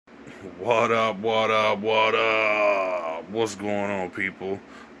What up, what up, what up? What's going on, people?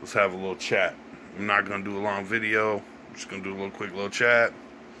 Let's have a little chat. I'm not gonna do a long video. I'm just gonna do a quick little chat.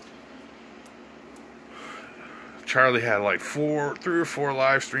 Charlie had like 3 or 4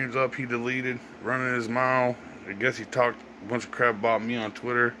 live streams up he deleted, running his mouth. I guess he talked a bunch of crap about me on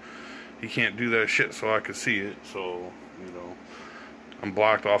Twitter. He can't do that shit so I could see it. So, I'm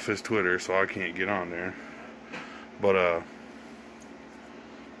blocked off his Twitter, so I can't get on there. But,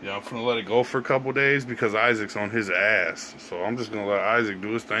 yeah, I'm gonna let it go for a couple days because Isaac's on his ass. So I'm just gonna let Isaac do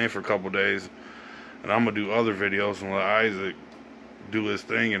his thing for a couple days, and I'm gonna do other videos and let Isaac do his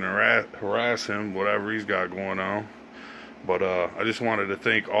thing and harass him, whatever he's got going on. But I just wanted to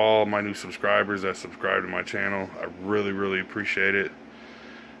thank all my new subscribers that subscribe to my channel. I really appreciate it.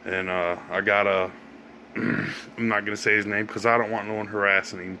 And I got a I'm not gonna say his name because I don't want no one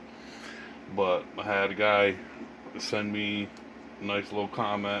harassing him. But I had a guy send me nice little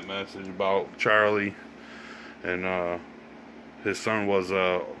comment message about Charlie, and his son was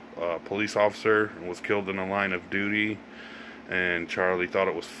a police officer and was killed in the line of duty, and Charlie thought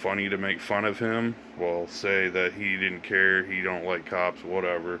it was funny to make fun of him. Well, say that he didn't care, he don't like cops,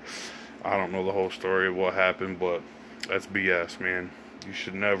 whatever. I don't know the whole story of what happened, but that's BS, man. You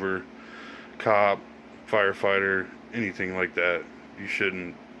should never cop, firefighter, anything like that. You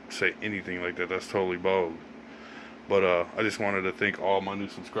shouldn't say anything like that. That's totally bogus. But I just wanted to thank all my new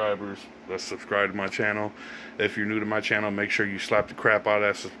subscribers that subscribe to my channel. If you're new to my channel, make sure you slap the crap out of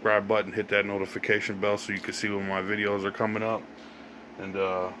that subscribe button, hit that notification bell so you can see when my videos are coming up. And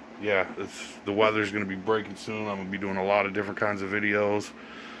yeah, the weather's going to be breaking soon. I'm going to be doing a lot of different kinds of videos.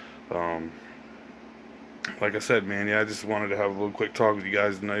 Like I said, man, yeah, I just wanted to have a little quick talk with you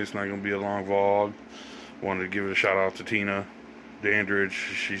guys tonight. It's not going to be a long vlog. Wanted to give it a shout out to Tina Dandridge.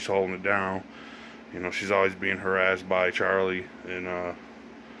 She's holding it down. She's always being harassed by Charlie, and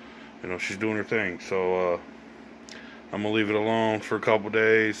she's doing her thing. So I'm gonna leave it alone for a couple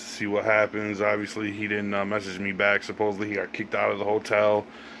days, see what happens. Obviously, he didn't message me back. Supposedly, he got kicked out of the hotel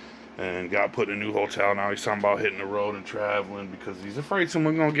and got put in a new hotel. Now he's talking about hitting the road and traveling because he's afraid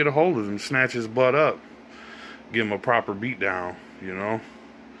someone's gonna get a hold of him, snatch his butt up, give him a proper beat down.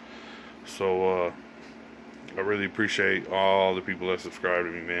 So I really appreciate all the people that subscribe to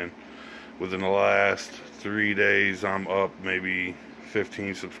me, man. Within the last 3 days, I'm up maybe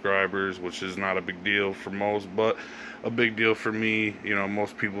 15 subscribers, which is not a big deal for most, but a big deal for me.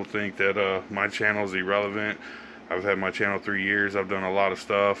 Most people think that my channel is irrelevant. I've had my channel 3 years. I've done a lot of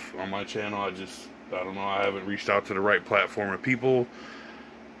stuff on my channel. I don't know. I haven't reached out to the right platform of people.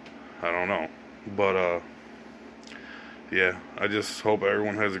 I don't know. But, yeah, I just hope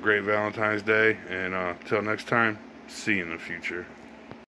everyone has a great Valentine's Day. And till next time, see you in the future.